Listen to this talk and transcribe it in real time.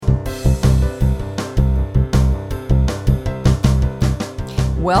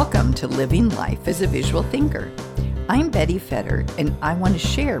Welcome to Living Life as a Visual Thinker. I'm Betty Fetter, and I want to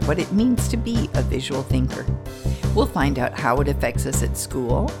share what it means to be a visual thinker. We'll find out how it affects us at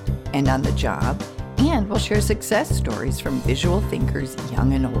school and on the job, and we'll share success stories from visual thinkers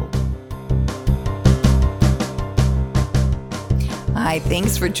young and old. Hi,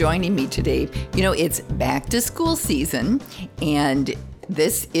 thanks for joining me today. It's back to school season, and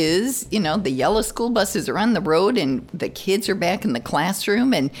this is, the yellow school buses are on the road and the kids are back in the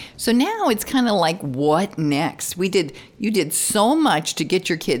classroom. And so now it's kind of like, what next? You did so much to get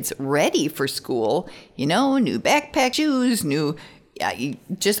your kids ready for school, new backpack, shoes,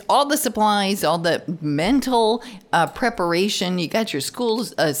 just all the supplies, all the mental preparation. You got your school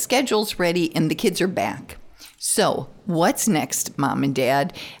schedules ready and the kids are back. So what's next, Mom and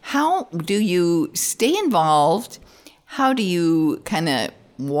Dad? How do you stay involved? How do you kind of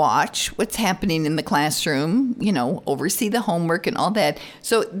watch what's happening in the classroom, oversee the homework and all that?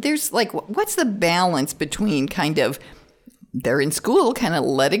 So there's what's the balance between kind of they're in school, kind of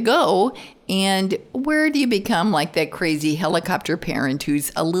let it go, and where do you become like that crazy helicopter parent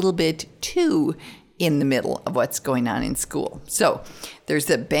who's a little bit too in the middle of what's going on in school? So there's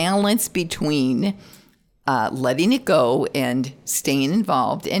a balance between letting it go and staying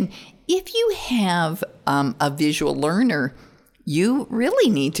involved. And if you have a visual learner, you really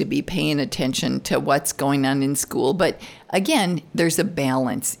need to be paying attention to what's going on in school. But again, there's a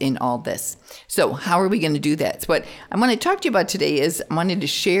balance in all this. So how are we going to do that? So what I want to talk to you about today is I wanted to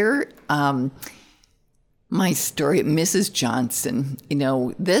share my story of Mrs. Johnson.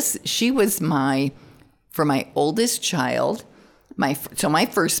 She was for my oldest child, my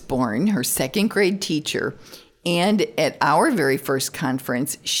firstborn, her second grade teacher. And at our very first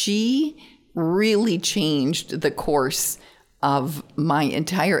conference, she really changed the course of my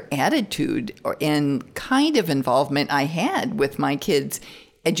entire attitude and kind of involvement I had with my kids'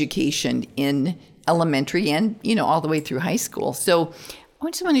 education in elementary and, all the way through high school. So I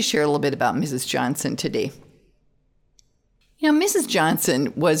just want to share a little bit about Mrs. Johnson today. Mrs.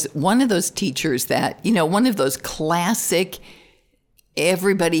 Johnson was one of those teachers that, one of those classic,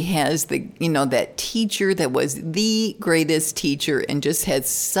 everybody has that teacher that was the greatest teacher and just had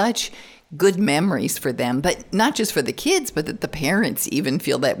such good memories for them, but not just for the kids, but that the parents even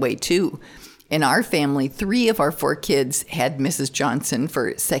feel that way too. In our family, 3 of our 4 kids had Mrs. Johnson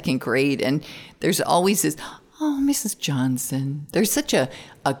for second grade, and there's always this, oh, Mrs. Johnson. There's such a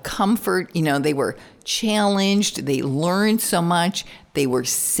comfort, they were challenged, they learned so much, they were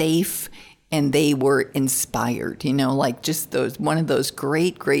safe, and they were inspired, just one of those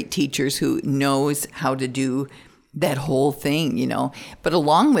great, great teachers who knows how to do that whole thing, But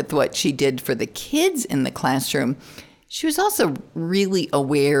along with what she did for the kids in the classroom, she was also really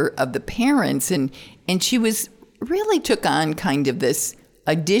aware of the parents, and she really took on kind of this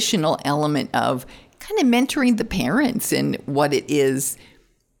additional element of kind of mentoring the parents and what it is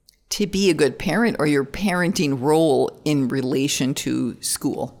to be a good parent, or your parenting role in relation to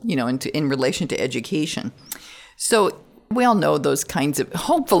school, and in relation to education. So we all know those kinds of,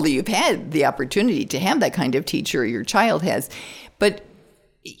 hopefully you've had the opportunity to have that kind of teacher, or your child has. But,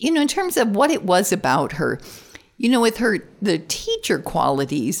 in terms of what it was about her, with the teacher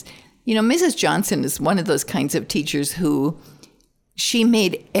qualities, Mrs. Johnson is one of those kinds of teachers who she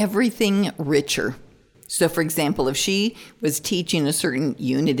made everything richer. So, for example, if she was teaching a certain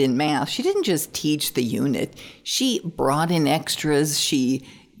unit in math, she didn't just teach the unit. She brought in extras. She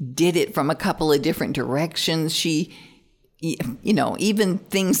did it from a couple of different directions. She, even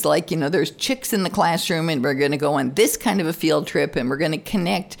things like, there's chicks in the classroom and we're going to go on this kind of a field trip and we're going to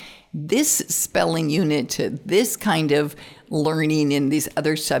connect this spelling unit to this kind of learning in these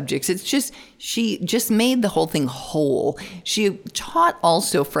other subjects. It's just, she just made the whole thing whole. She taught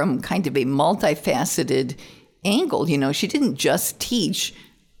also from kind of a multifaceted angle. She didn't just teach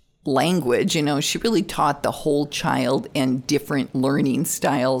language, she really taught the whole child and different learning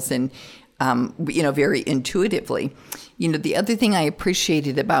styles and, very intuitively. The other thing I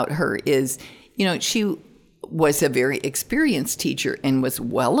appreciated about her is, she was a very experienced teacher and was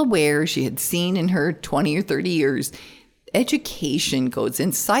well aware. She had seen in her 20 or 30 years, education goes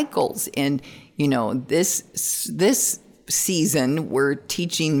in cycles. And, this season we're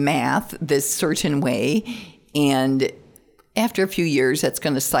teaching math this certain way. And after a few years, that's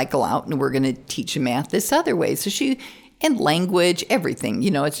going to cycle out and we're going to teach math this other way. So and language, everything,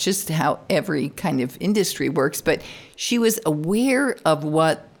 it's just how every kind of industry works. But she was aware of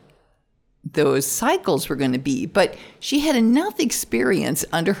what those cycles were going to be. But she had enough experience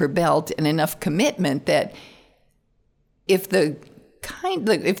under her belt and enough commitment that if the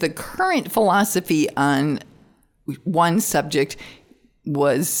current philosophy on one subject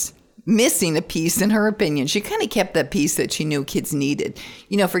was missing a piece in her opinion. She kind of kept that piece that she knew kids needed.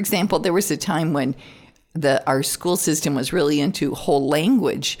 For example, there was a time when our school system was really into whole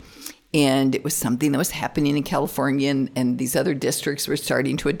language, and it was something that was happening in California, and these other districts were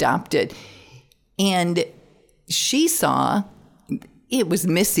starting to adopt it. And she saw it was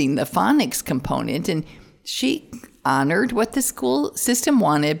missing the phonics component, and she honored what the school system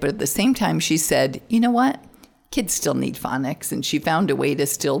wanted, but at the same time she said, you know what? Kids still need phonics, and she found a way to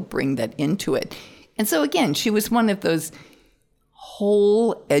still bring that into it. And so again, she was one of those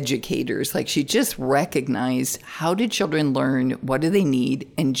whole educators. Like, she just recognized, how do children learn? What do they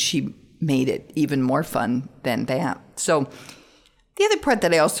need? And she made it even more fun than that. So the other part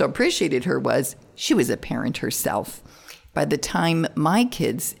that I also appreciated her was she was a parent herself. By the time my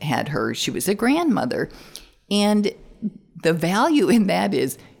kids had her, she was a grandmother. And the value in that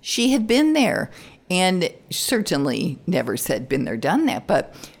is she had been there, and certainly never said been there, done that,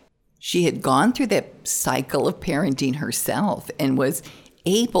 but she had gone through that cycle of parenting herself and was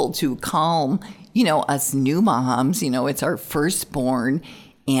able to calm, us new moms. It's our firstborn,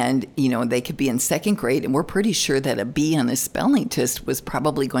 and, they could be in second grade, and we're pretty sure that a B on a spelling test was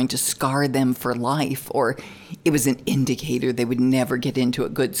probably going to scar them for life, or it was an indicator they would never get into a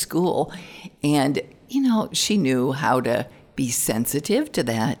good school. And, she knew how to be sensitive to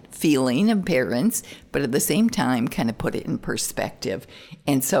that feeling of parents, but at the same time kind of put it in perspective.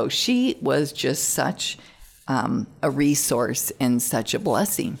 And so she was just such a resource and such a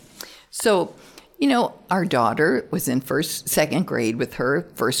blessing. So, our daughter was in second grade with her.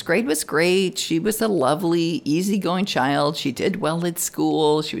 First grade was great. She was a lovely, easygoing child. She did well at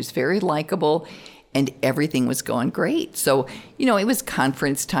school. She was very likable, and everything was going great. So, it was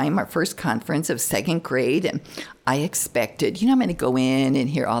conference time, our first conference of second grade, and I expected, I'm going to go in and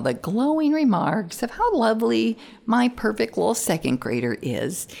hear all the glowing remarks of how lovely my perfect little second grader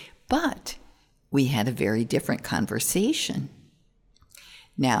is. But we had a very different conversation.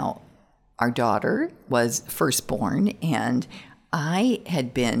 Now, our daughter was firstborn, and I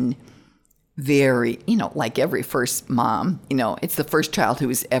had been very, like every first mom, it's the first child who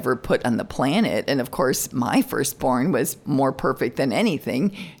was ever put on the planet. And of course, my firstborn was more perfect than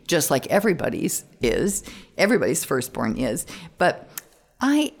anything, just like everybody's firstborn is. But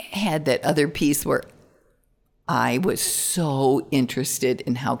I had that other piece where I was so interested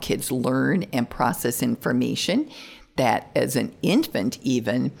in how kids learn and process information that as an infant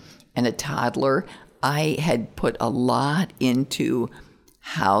even, and a toddler, I had put a lot into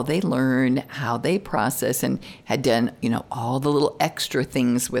how they learn, how they process, and had done, all the little extra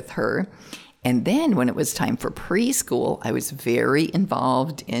things with her. And then when it was time for preschool, I was very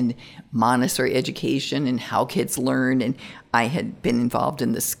involved in Montessori education and how kids learn. And I had been involved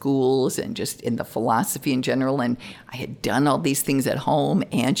in the schools and just in the philosophy in general. And I had done all these things at home,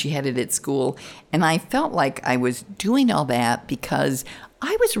 and she had it at school. And I felt like I was doing all that because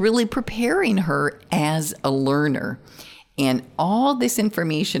I was really preparing her as a learner. And all this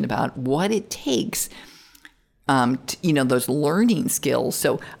information about what it takes, those learning skills.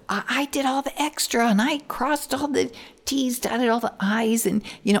 So I did all the extra, and I crossed all the T's, dotted all the I's. And,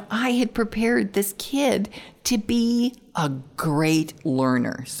 I had prepared this kid to be a great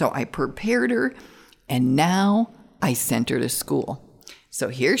learner. So I prepared her, and now I sent her to school. So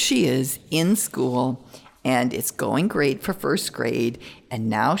here she is in school, and it's going great for first grade, and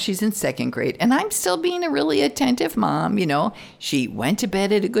now she's in second grade, and I'm still being a really attentive mom. She went to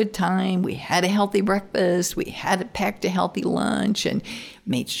bed at a good time, we had a healthy breakfast, we had packed a healthy lunch, and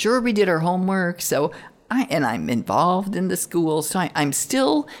made sure we did our homework. So I'm involved in the school, so I'm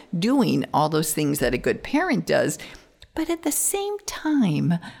still doing all those things that a good parent does. But at the same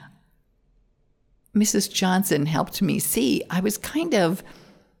time, Mrs. Johnson helped me see I was kind of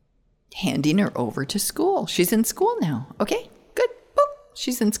handing her over to school. She's in school now. Okay, good. Boop.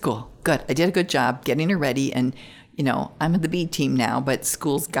 She's in school. Good. I did a good job getting her ready. And, I'm in the B team now, but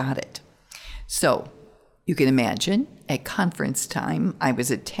school's got it. So you can imagine at conference time, I was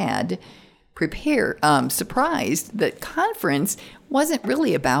a tad surprised that conference wasn't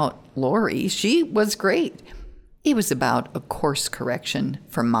really about Lori. She was great. It was about a course correction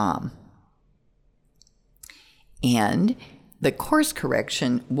for Mom. And the course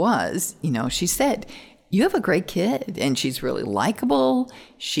correction was, she said, you have a great kid, and she's really likable.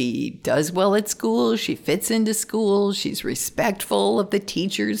 She does well at school. She fits into school. She's respectful of the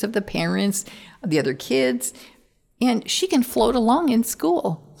teachers, of the parents, of the other kids, and she can float along in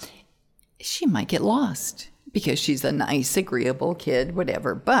school. She might get lost because she's a nice, agreeable kid,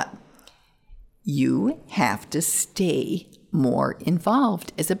 whatever, but you have to stay more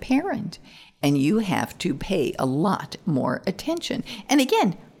involved as a parent. and you have to pay a lot more attention. And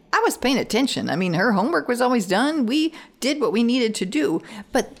again, I was paying attention. I mean, her homework was always done. We did what we needed to do.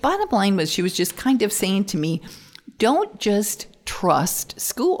 But bottom line was, she was just kind of saying to me, don't just trust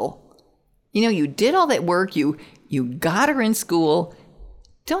school. You did all that work. You got her in school.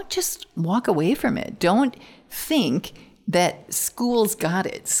 Don't just walk away from it. Don't think that school's got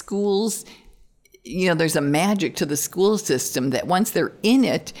it. Schools, there's a magic to the school system that once they're in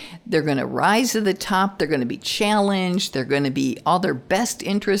it, they're going to rise to the top. They're going to be challenged. They're going to be, all their best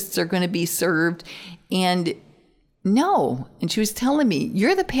interests are going to be served. And no. And she was telling me,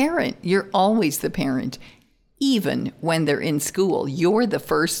 you're the parent. You're always the parent. Even when they're in school, you're the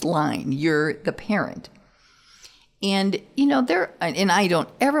first line. You're the parent. And, and I don't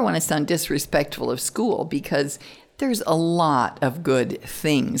ever want to sound disrespectful of school, because there's a lot of good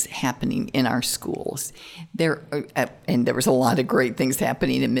things happening in our schools. And there was a lot of great things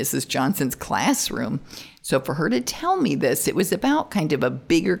happening in Mrs. Johnson's classroom. So for her to tell me this, it was about kind of a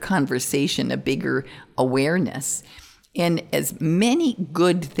bigger conversation, a bigger awareness. And as many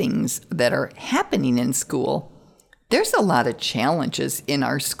good things that are happening in school, there's a lot of challenges in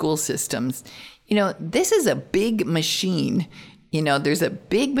our school systems. This is a big machine. There's a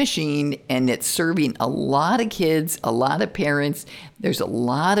big machine, and it's serving a lot of kids, a lot of parents. There's a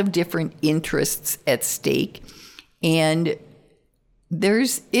lot of different interests at stake. And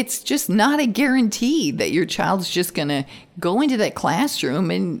it's just not a guarantee that your child's just going to go into that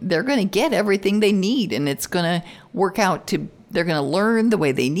classroom and they're going to get everything they need, and it's going to work out they're going to learn the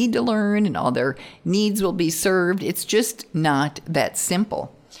way they need to learn, and all their needs will be served. It's just not that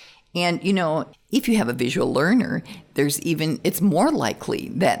simple. And, if you have a visual learner, it's more likely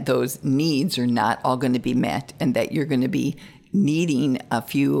that those needs are not all going to be met, and that you're going to be needing a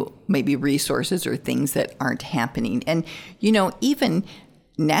few maybe resources or things that aren't happening. And, even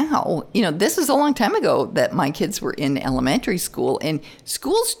now, this is a long time ago that my kids were in elementary school, and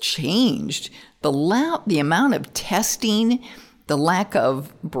schools changed. The amount of testing, the lack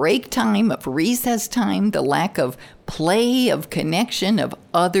of break time, of recess time, the lack of play, of connection, of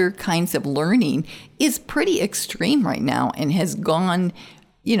other kinds of learning is pretty extreme right now, and has gone,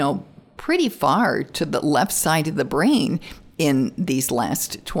 pretty far to the left side of the brain in these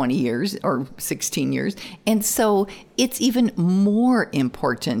last 20 years or 16 years. And so it's even more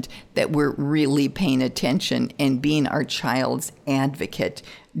important that we're really paying attention and being our child's advocate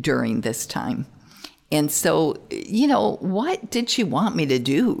during this time. And so, what did she want me to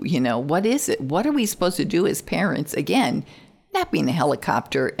do? What is it? What are we supposed to do as parents? Again, not being a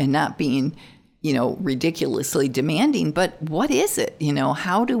helicopter and not being, ridiculously demanding, but what is it?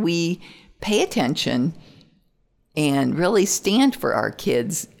 How do we pay attention and really stand for our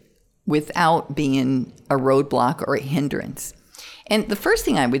kids without being a roadblock or a hindrance? And the first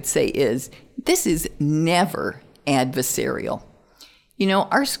thing I would say is, this is never adversarial.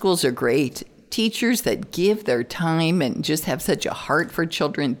 Our schools are great. Teachers that give their time and just have such a heart for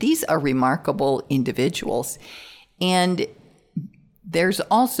children, these are remarkable individuals. And there's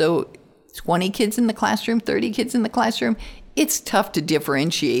also 20 kids in the classroom, 30 kids in the classroom. It's tough to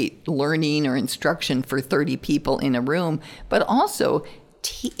differentiate learning or instruction for 30 people in a room, but also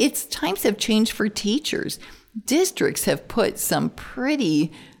times have changed for teachers. Districts have put some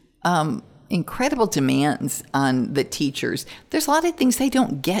pretty incredible demands on the teachers. There's a lot of things they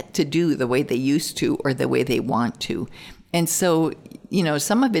don't get to do the way they used to or the way they want to. And so,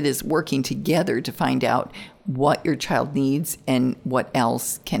 some of it is working together to find out what your child needs and what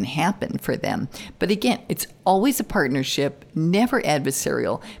else can happen for them. But again, it's always a partnership, never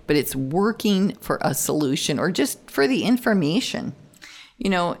adversarial, but it's working for a solution or just for the information.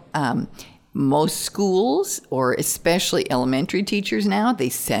 Most schools, or especially elementary teachers now, they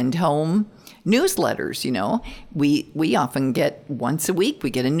send home newsletters. We often get once a week, we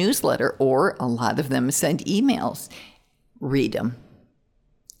get a newsletter, or a lot of them send emails. Read them.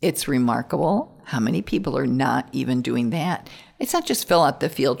 It's remarkable how many people are not even doing that. It's not just fill out the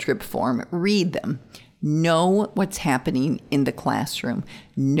field trip form, read them. Know what's happening in the classroom.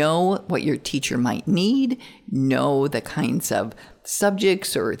 Know what your teacher might need. Know the kinds of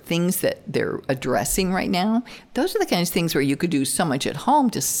subjects or things that they're addressing right now. Those are the kinds of things where you could do so much at home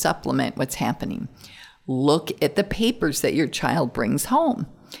to supplement what's happening. Look at the papers that your child brings home.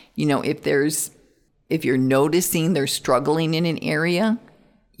 If you're noticing they're struggling in an area,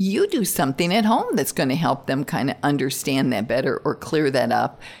 you do something at home that's going to help them kind of understand that better or clear that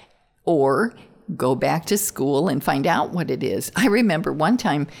up, or go back to school and find out what it is. I remember one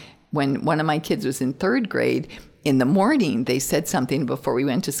time when one of my kids was in 3rd grade, in the morning, they said something before we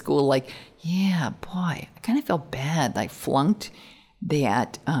went to school like, yeah, boy, I kind of felt bad. I flunked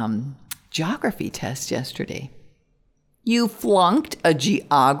that geography test yesterday. You flunked a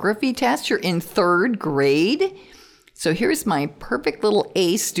geography test? You're in 3rd grade? So here's my perfect little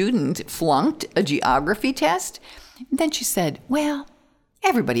A student flunked a geography test. And then she said, well,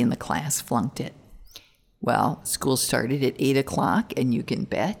 everybody in the class flunked it. Well, school started at 8 o'clock, and you can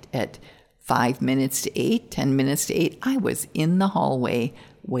bet at 5 minutes to 8, 10 minutes to 8, I was in the hallway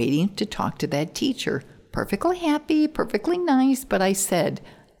waiting to talk to that teacher. Perfectly happy, perfectly nice, but I said,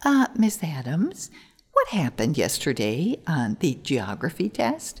 Miss Adams, what happened yesterday on the geography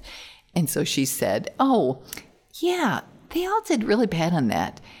test? And so she said, oh, yeah, they all did really bad on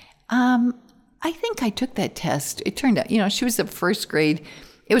that. I think I took that test. It turned out, she was in 1st grade.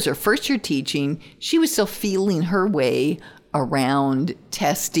 It was her first year teaching. She was still feeling her way around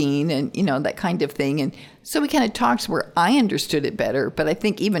testing and, that kind of thing. And so we kind of talked where I understood it better, but I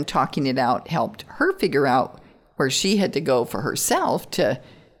think even talking it out helped her figure out where she had to go for herself to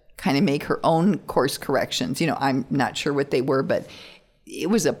kind of make her own course corrections. I'm not sure what they were, but it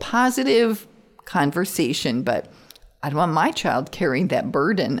was a positive conversation, but I don't want my child carrying that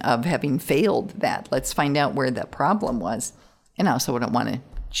burden of having failed that. Let's find out where the problem was. And I also don't want to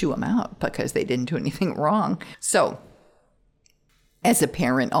chew them out because they didn't do anything wrong. So as a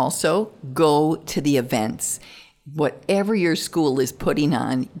parent also, go to the events. Whatever your school is putting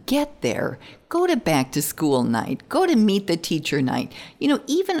on, get there. Go to back to school night. Go to meet the teacher night.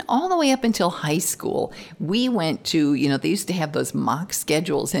 Even all the way up until high school, we went to, they used to have those mock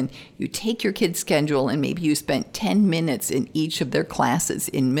schedules, and you take your kid's schedule and maybe you spent 10 minutes in each of their classes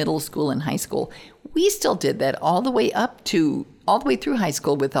in middle school and high school. We still did that all the way through high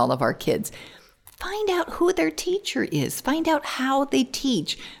school with all of our kids. Find out who their teacher is. Find out how they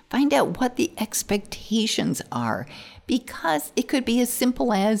teach. Find out what the expectations are, because it could be as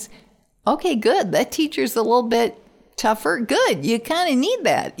simple as, okay, good, that teacher's a little bit tougher. Good, you kind of need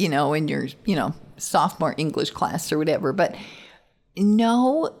that, in your, sophomore English class or whatever. But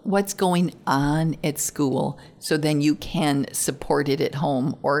know what's going on at school so then you can support it at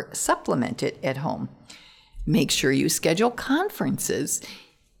home or supplement it at home. Make sure you schedule conferences.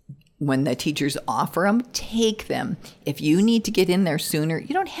 When the teachers offer them, take them. If you need to get in there sooner,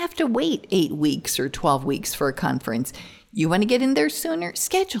 you don't have to wait 8 weeks or 12 weeks for a conference. You want to get in there sooner?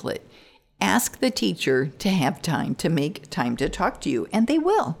 Schedule it. Ask the teacher to have time, to make time to talk to you, and they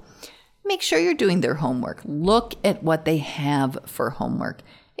will. Make sure you're doing their homework. Look at what they have for homework.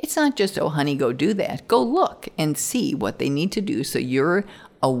 It's not just, oh, honey, go do that. Go look and see what they need to do so you're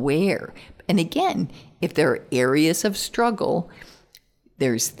aware. And again, if there are areas of struggle,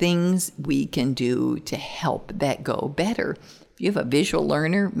 there's things we can do to help that go better. If you have a visual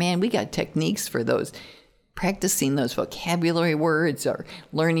learner, man, we got techniques for those, practicing those vocabulary words or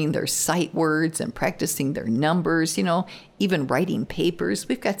learning their sight words and practicing their numbers, even writing papers.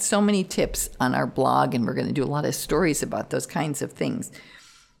 We've got so many tips on our blog, and we're going to do a lot of stories about those kinds of things.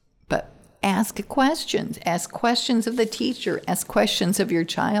 But ask questions. Ask questions of the teacher. Ask questions of your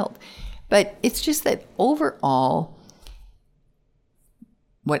child. But it's just that overall,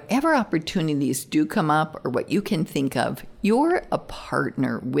 whatever opportunities do come up or what you can think of, you're a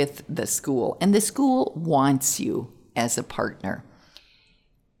partner with the school, and the school wants you as a partner.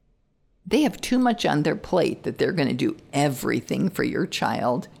 They have too much on their plate that they're going to do everything for your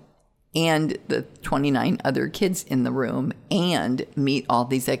child and the 29 other kids in the room and meet all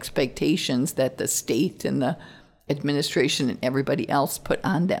these expectations that the state and the administration and everybody else put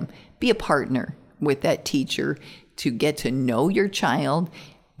on them. Be a partner with that teacher to get to know your child,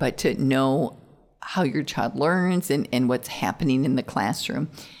 but to know how your child learns and what's happening in the classroom.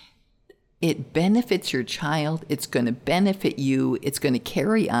 It benefits your child. It's going to benefit you. It's going to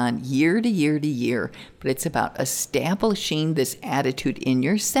carry on year to year to year. But it's about establishing this attitude in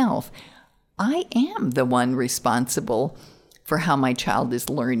yourself. I am the one responsible for how my child is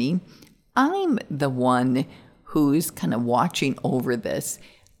learning. I'm the one who's kind of watching over this.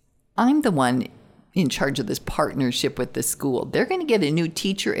 I'm the one in charge of this partnership with the school. They're going to get a new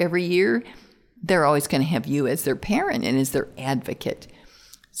teacher every year. They're always going to have you as their parent and as their advocate.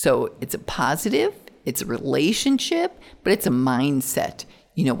 So it's a positive, it's a relationship, but it's a mindset.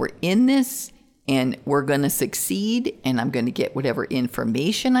 We're in this and we're going to succeed, and I'm going to get whatever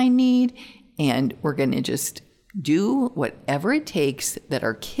information I need, and we're going to just do whatever it takes that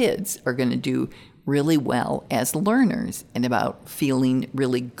our kids are going to do really well as learners, and about feeling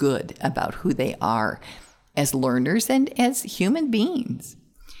really good about who they are as learners and as human beings.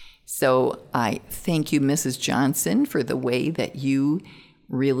 So I thank you, Mrs. Johnson, for the way that you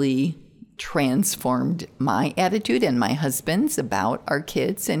really transformed my attitude and my husband's about our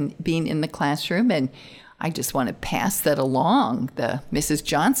kids and being in the classroom. And I just want to pass that along, the Mrs.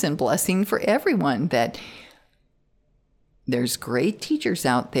 Johnson blessing for everyone, that there's great teachers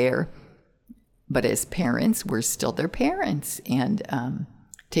out there, but as parents, we're still their parents, and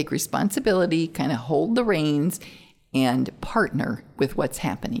take responsibility, kind of hold the reins, and partner with what's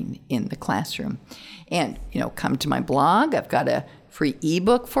happening in the classroom. And, come to my blog. I've got a free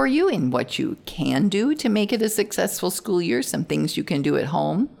ebook for you in what you can do to make it a successful school year, some things you can do at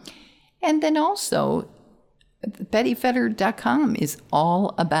home. And then also, BettyFetter.com is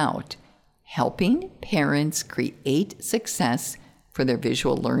all about helping parents create success for their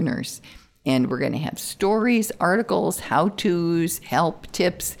visual learners. And we're going to have stories, articles, how-tos, help,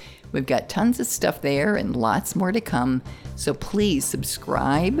 tips. We've got tons of stuff there and lots more to come. So please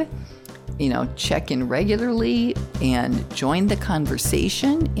subscribe, check in regularly and join the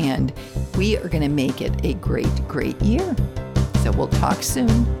conversation. And we are going to make it a great, great year. So we'll talk soon.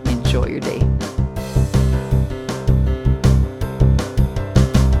 Enjoy your day.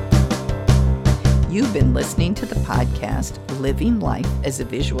 You've been listening to the podcast, Living Life as a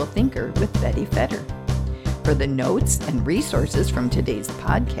Visual Thinker with Betty Fetter. For the notes and resources from today's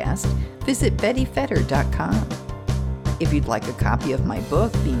podcast, visit BettyFetter.com. If you'd like a copy of my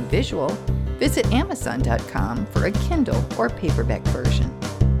book, Being Visual, visit Amazon.com for a Kindle or paperback version.